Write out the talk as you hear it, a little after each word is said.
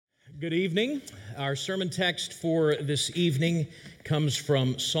Good evening. Our sermon text for this evening comes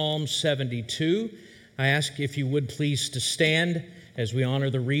from Psalm 72. I ask if you would please to stand as we honor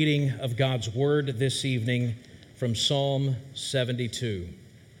the reading of God's Word this evening from Psalm 72.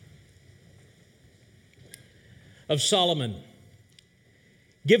 Of Solomon.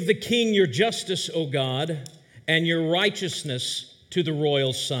 Give the king your justice, O God, and your righteousness to the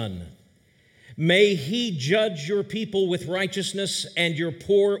royal son. May he judge your people with righteousness and your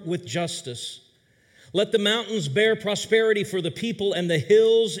poor with justice. Let the mountains bear prosperity for the people and the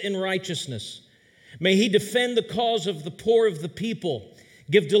hills in righteousness. May he defend the cause of the poor of the people,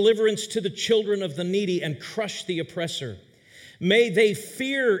 give deliverance to the children of the needy, and crush the oppressor. May they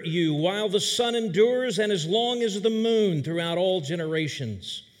fear you while the sun endures and as long as the moon throughout all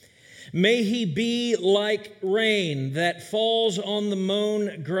generations. May he be like rain that falls on the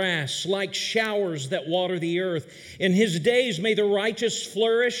mown grass, like showers that water the earth. In his days may the righteous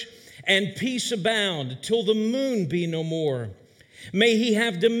flourish and peace abound till the moon be no more. May he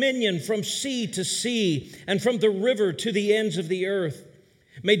have dominion from sea to sea and from the river to the ends of the earth.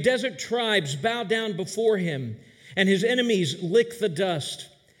 May desert tribes bow down before him and his enemies lick the dust.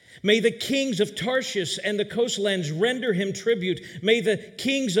 May the kings of Tarshish and the coastlands render him tribute. May the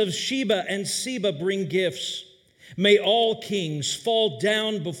kings of Sheba and Seba bring gifts. May all kings fall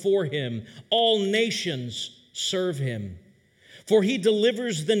down before him. All nations serve him. For he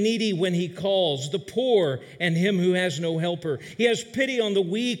delivers the needy when he calls, the poor and him who has no helper. He has pity on the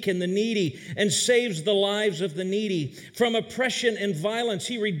weak and the needy and saves the lives of the needy. From oppression and violence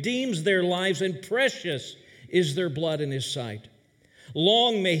he redeems their lives, and precious is their blood in his sight.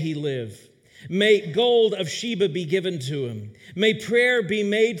 Long may he live. May gold of Sheba be given to him. May prayer be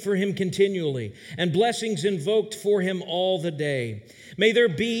made for him continually, and blessings invoked for him all the day. May there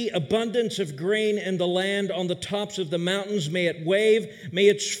be abundance of grain in the land on the tops of the mountains. May it wave. May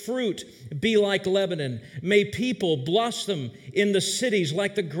its fruit be like Lebanon. May people blossom in the cities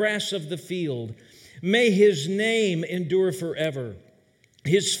like the grass of the field. May his name endure forever.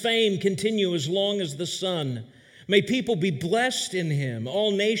 His fame continue as long as the sun. May people be blessed in him.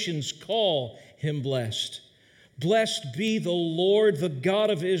 All nations call him blessed. Blessed be the Lord, the God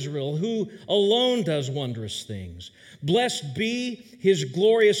of Israel, who alone does wondrous things. Blessed be his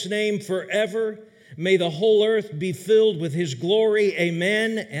glorious name forever. May the whole earth be filled with his glory.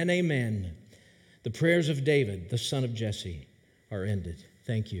 Amen and amen. The prayers of David, the son of Jesse, are ended.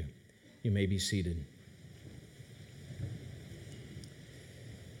 Thank you. You may be seated.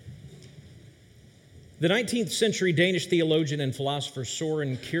 The 19th century Danish theologian and philosopher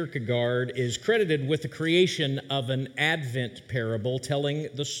Søren Kierkegaard is credited with the creation of an Advent parable telling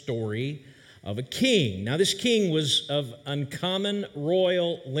the story of a king. Now, this king was of uncommon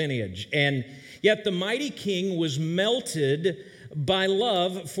royal lineage, and yet the mighty king was melted by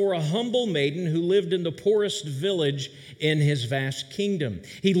love for a humble maiden who lived in the poorest village in his vast kingdom.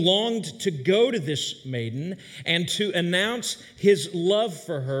 He longed to go to this maiden and to announce his love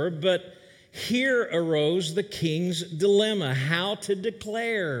for her, but here arose the king's dilemma, how to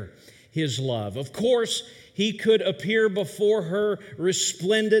declare his love. Of course, he could appear before her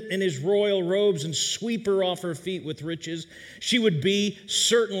resplendent in his royal robes and sweep her off her feet with riches. She would be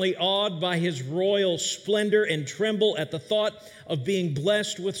certainly awed by his royal splendor and tremble at the thought of being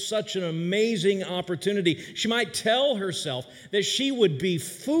blessed with such an amazing opportunity. She might tell herself that she would be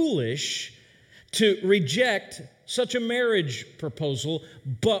foolish to reject such a marriage proposal,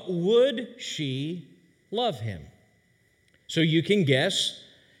 but would she love him? So you can guess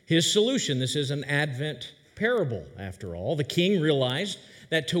his solution. This is an Advent parable, after all. The king realized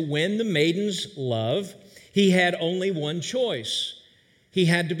that to win the maiden's love, he had only one choice. He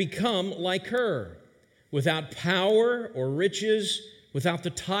had to become like her, without power or riches, without the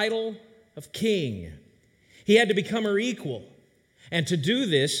title of king. He had to become her equal. And to do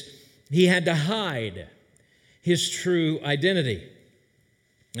this, he had to hide his true identity.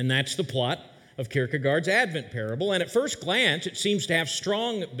 And that's the plot of Kierkegaard's Advent parable. And at first glance, it seems to have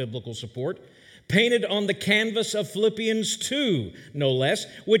strong biblical support, painted on the canvas of Philippians 2, no less,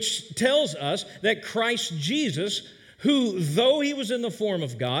 which tells us that Christ Jesus, who, though he was in the form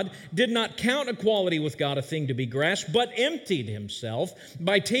of God, did not count equality with God a thing to be grasped, but emptied himself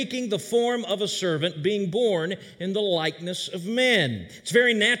by taking the form of a servant, being born in the likeness of men. It's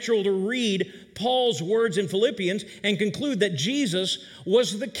very natural to read Paul's words in Philippians and conclude that Jesus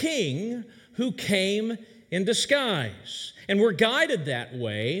was the king who came in disguise. And we're guided that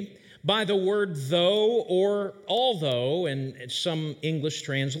way by the word though or although in some English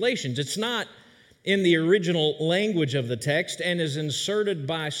translations. It's not in the original language of the text and is inserted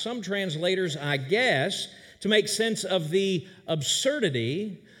by some translators, I guess, to make sense of the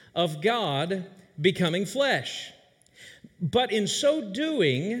absurdity of God becoming flesh. But in so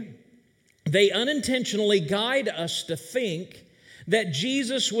doing, they unintentionally guide us to think that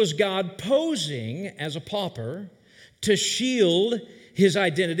Jesus was God posing as a pauper to shield his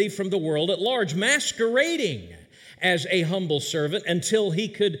identity from the world at large, masquerading as a humble servant until he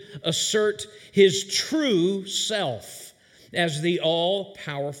could assert his true self as the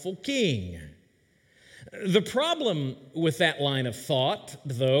all-powerful king. The problem with that line of thought,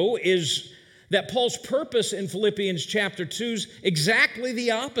 though, is that Paul's purpose in Philippians chapter 2 is exactly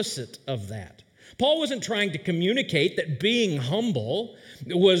the opposite of that. Paul wasn't trying to communicate that being humble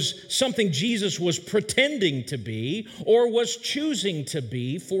was something Jesus was pretending to be or was choosing to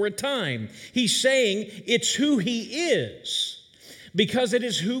be for a time. He's saying it's who he is because it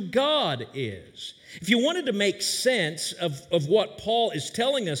is who God is. If you wanted to make sense of what Paul is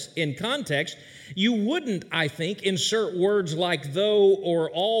telling us in context, you wouldn't, I think, insert words like though or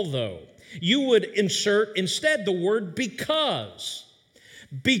although. You would insert instead the word because.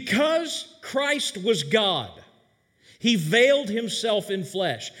 Because Christ was God, he veiled himself in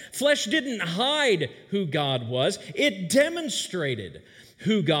flesh. Flesh didn't hide who God was, it demonstrated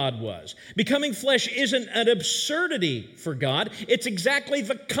who God was. Becoming flesh isn't an absurdity for God. It's exactly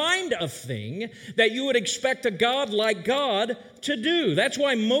the kind of thing that you would expect a God like God to do. That's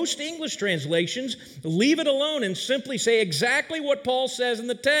why most English translations leave it alone and simply say exactly what Paul says in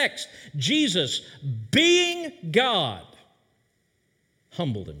the text. Jesus, being God,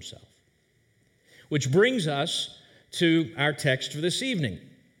 humbled himself. Which brings us to our text for this evening.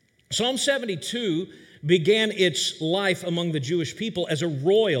 Psalm 72 began its life among the Jewish people as a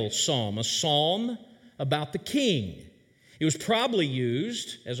royal psalm, a psalm about the king. It was probably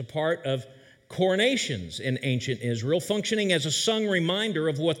used as a part of coronations in ancient Israel, functioning as a sung reminder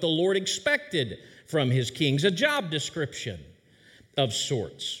of what the Lord expected from his kings, a job description of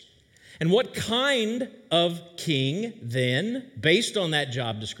sorts. And what kind of king then, based on that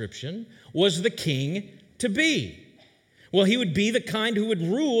job description, was the king to be? Well, he would be the kind who would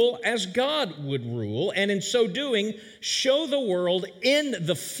rule as God would rule, and in so doing, show the world in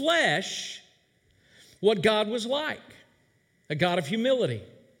the flesh what God was like, a God of humility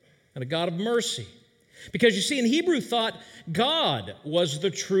and a God of mercy. Because you see, in Hebrew thought, God was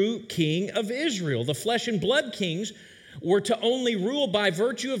the true king of Israel. The flesh and blood kings were to only rule by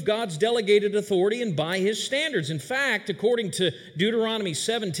virtue of God's delegated authority and by his standards. In fact, according to Deuteronomy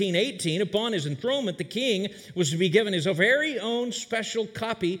 17:18, upon his enthronement, the king was to be given his very own special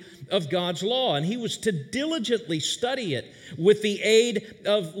copy of God's law, and he was to diligently study it with the aid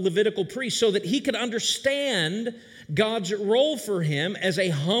of Levitical priests so that he could understand God's role for him as a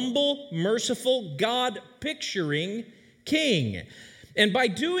humble, merciful, God-picturing king. And by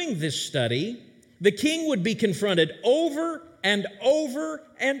doing this study, the king would be confronted over and over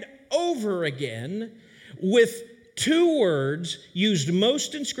and over again with two words used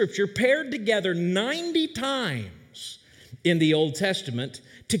most in Scripture, paired together 90 times in the Old Testament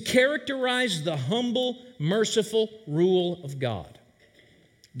to characterize the humble, merciful rule of God.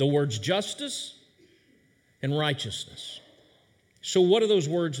 The words justice and righteousness. So what do those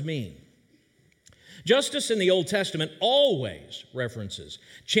words mean? Justice in the Old Testament always references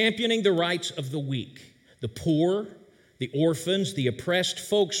championing the rights of the weak, the poor, the orphans, the oppressed,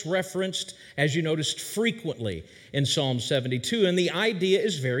 folks referenced, as you noticed, frequently in Psalm 72. And the idea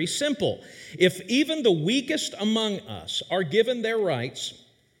is very simple. If even the weakest among us are given their rights,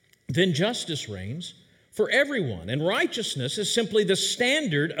 then justice reigns for everyone. And righteousness is simply the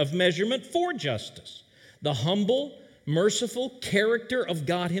standard of measurement for justice, the humble, merciful character of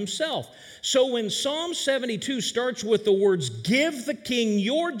God himself. So when Psalm 72 starts with the words, "Give the king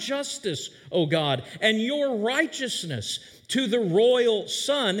your justice, O God, and your righteousness to the royal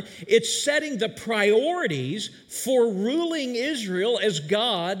son," it's setting the priorities for ruling Israel as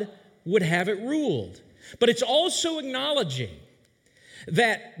God would have it ruled. But it's also acknowledging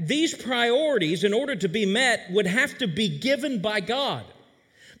that these priorities, in order to be met, would have to be given by God.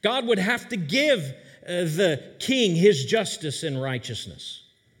 God would have to give the king his justice and righteousness.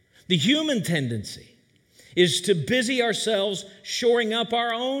 The human tendency is to busy ourselves shoring up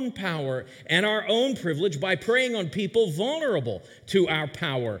our own power and our own privilege by preying on people vulnerable to our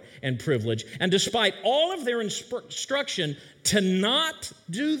power and privilege. And despite all of their instruction to not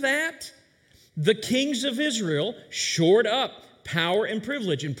do that, the kings of Israel shored up power and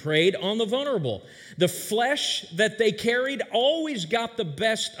privilege and preyed on the vulnerable. The flesh that they carried always got the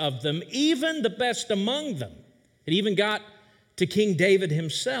best of them, even the best among them. It even got to King David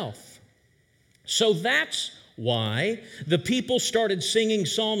himself. So that's why the people started singing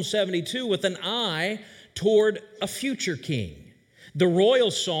Psalm 72 with an eye toward a future king. The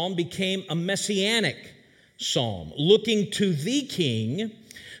royal psalm became a messianic psalm, looking to the king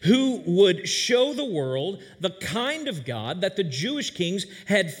who would show the world the kind of God that the Jewish kings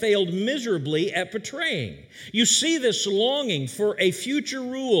had failed miserably at portraying. You see this longing for a future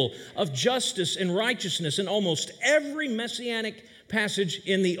rule of justice and righteousness in almost every messianic passage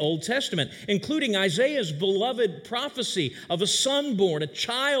in the Old Testament, including Isaiah's beloved prophecy of a son born, a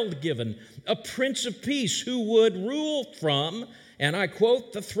child given, a prince of peace who would rule from, and I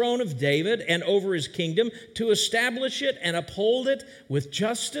quote, the throne of David and over his kingdom to establish it and uphold it with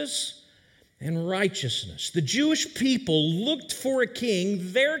justice and righteousness. The Jewish people looked for a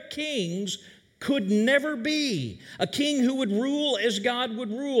king their kings could never be, a king who would rule as God would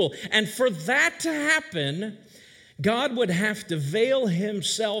rule. And for that to happen, God would have to veil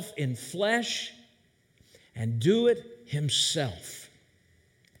himself in flesh and do it himself.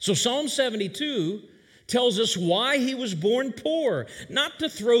 So Psalm 72 tells us why he was born poor, not to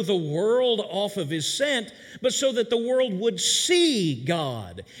throw the world off of his scent, but so that the world would see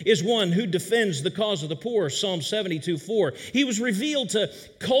God is one who defends the cause of the poor, Psalm 72:4. He was revealed to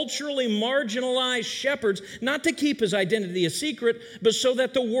culturally marginalized shepherds, not to keep his identity a secret, but so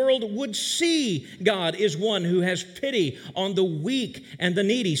that the world would see God is one who has pity on the weak and the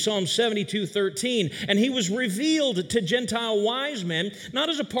needy, Psalm 72:13. And he was revealed to Gentile wise men, not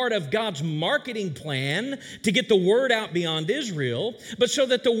as a part of God's marketing plan to get the word out beyond Israel, but so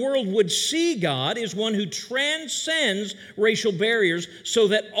that the world would see God is one who transcends racial barriers so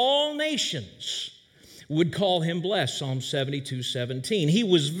that all nations would call him blessed, Psalm 72:17. He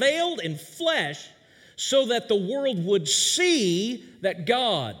was veiled in flesh so that the world would see that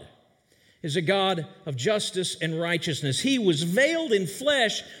God is a God of justice and righteousness. He was veiled in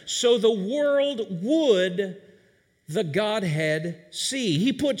flesh so the world would the Godhead see.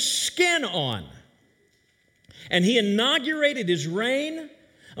 He put skin on. And he inaugurated his reign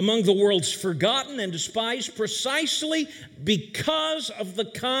among the world's forgotten and despised precisely because of the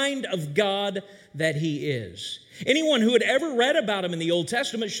kind of God that he is. Anyone who had ever read about him in the Old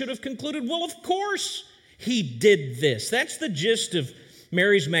Testament should have concluded, well, of course he did this. That's the gist of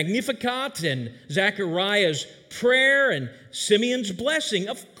Mary's Magnificat and Zechariah's prayer and Simeon's blessing.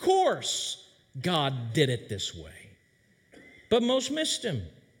 Of course God did it this way. But most missed him.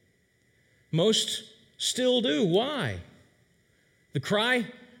 Most still do. Why? The cry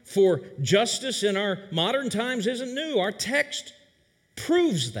for justice in our modern times isn't new. Our text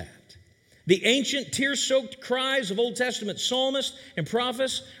proves that. The ancient tear-soaked cries of Old Testament psalmists and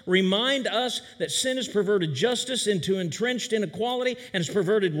prophets remind us that sin has perverted justice into entrenched inequality and has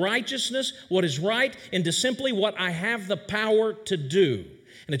perverted righteousness, what is right, into simply what I have the power to do.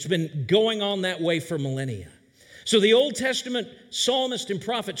 And it's been going on that way for millennia. So the Old Testament psalmists and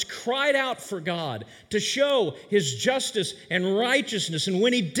prophets cried out for God to show his justice and righteousness. And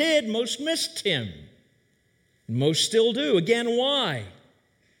when he did, most missed him. Most still do. Again, why?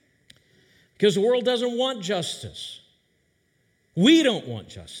 Because the world doesn't want justice. We don't want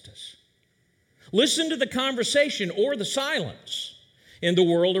justice. Listen to the conversation or the silence in the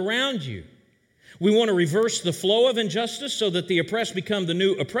world around you. We want to reverse the flow of injustice so that the oppressed become the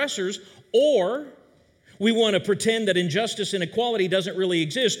new oppressors, or we want to pretend that injustice and inequality doesn't really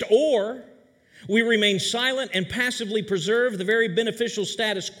exist, or we remain silent and passively preserve the very beneficial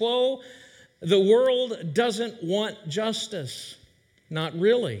status quo. The world doesn't want justice. Not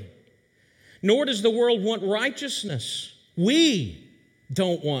really. Nor does the world want righteousness. We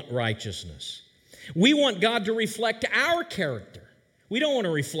don't want righteousness. We want God to reflect our character. We don't want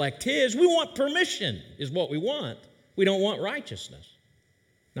to reflect his. We want permission, is what we want. We don't want righteousness.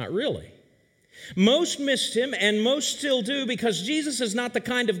 Not really. Most missed him, and most still do, because Jesus is not the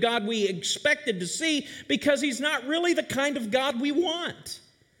kind of God we expected to see, because he's not really the kind of God we want.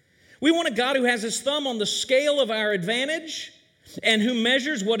 We want a God who has his thumb on the scale of our advantage and who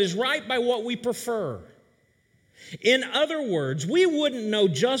measures what is right by what we prefer. In other words, we wouldn't know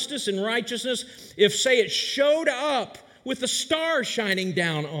justice and righteousness if, say, it showed up with a star shining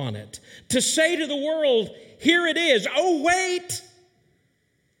down on it to say to the world, here it is. Oh, wait!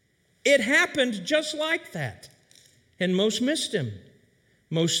 It happened just like that. And most missed him.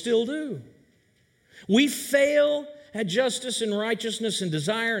 Most still do. We fail at justice and righteousness and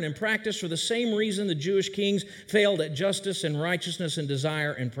desire and in practice for the same reason the Jewish kings failed at justice and righteousness and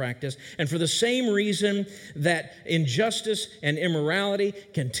desire and practice, and for the same reason that injustice and immorality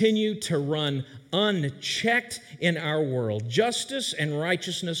continue to run unchecked in our world. Justice and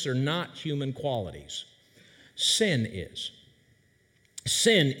righteousness are not human qualities. Sin is.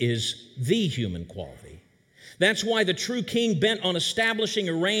 Sin is the human quality. That's why the true king, bent on establishing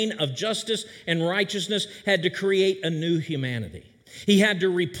a reign of justice and righteousness, had to create a new humanity. He had to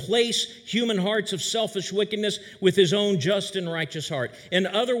replace human hearts of selfish wickedness with his own just and righteous heart. In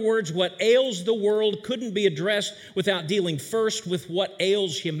other words, what ails the world couldn't be addressed without dealing first with what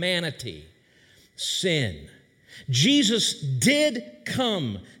ails humanity: sin. Jesus did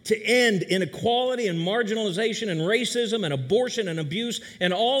come to end inequality and marginalization and racism and abortion and abuse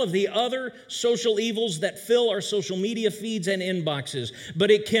and all of the other social evils that fill our social media feeds and inboxes. But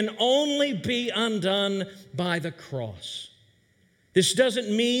it can only be undone by the cross. This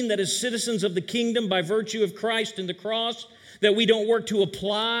doesn't mean that as citizens of the kingdom, by virtue of Christ and the cross, that we don't work to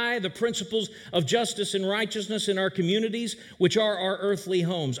apply the principles of justice and righteousness in our communities, which are our earthly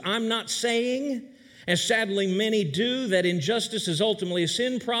homes. I'm not saying, as sadly many do, that injustice is ultimately a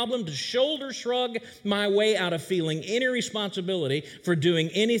sin problem, to shoulder shrug my way out of feeling any responsibility for doing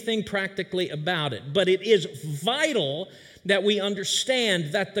anything practically about it. But it is vital that we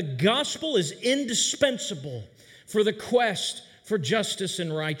understand that the gospel is indispensable for the quest for justice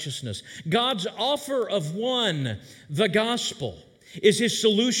and righteousness. God's offer of one, the gospel, is his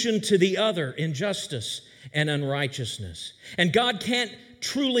solution to the other, injustice and unrighteousness. And God can't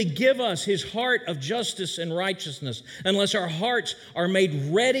truly give us his heart of justice and righteousness unless our hearts are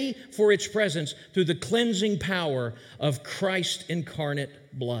made ready for its presence through the cleansing power of Christ's incarnate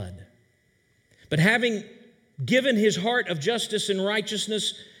blood. But having given his heart of justice and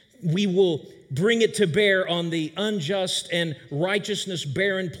righteousness, we will bring it to bear on the unjust and righteousness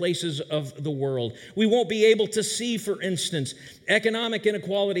barren places of the world. We won't be able to see, for instance, economic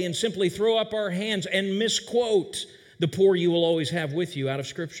inequality and simply throw up our hands and misquote "the poor you will always have with you" out of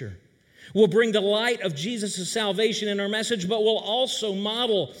Scripture. We'll bring the light of Jesus' salvation in our message, but we'll also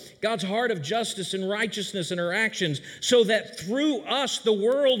model God's heart of justice and righteousness in our actions so that through us the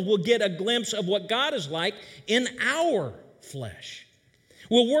world will get a glimpse of what God is like in our flesh.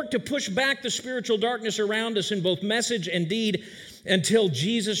 We'll work to push back the spiritual darkness around us in both message and deed until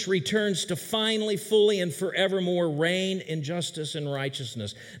Jesus returns to finally, fully, and forevermore reign in justice and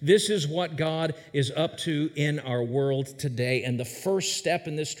righteousness. This is what God is up to in our world today. And the first step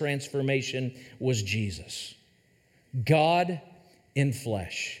in this transformation was Jesus, God in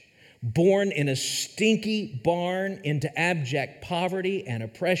flesh, born in a stinky barn into abject poverty and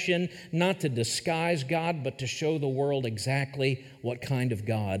oppression, not to disguise God, but to show the world exactly what kind of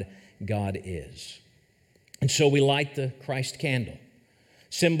God God is. And so we light the Christ candle,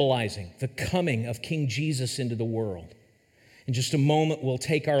 symbolizing the coming of King Jesus into the world. In just a moment, we'll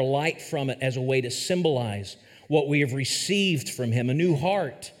take our light from it as a way to symbolize what we have received from him, a new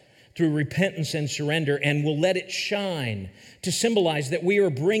heart through repentance and surrender, and we'll let it shine to symbolize that we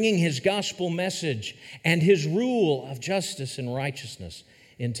are bringing his gospel message and his rule of justice and righteousness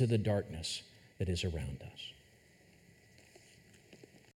into the darkness that is around us.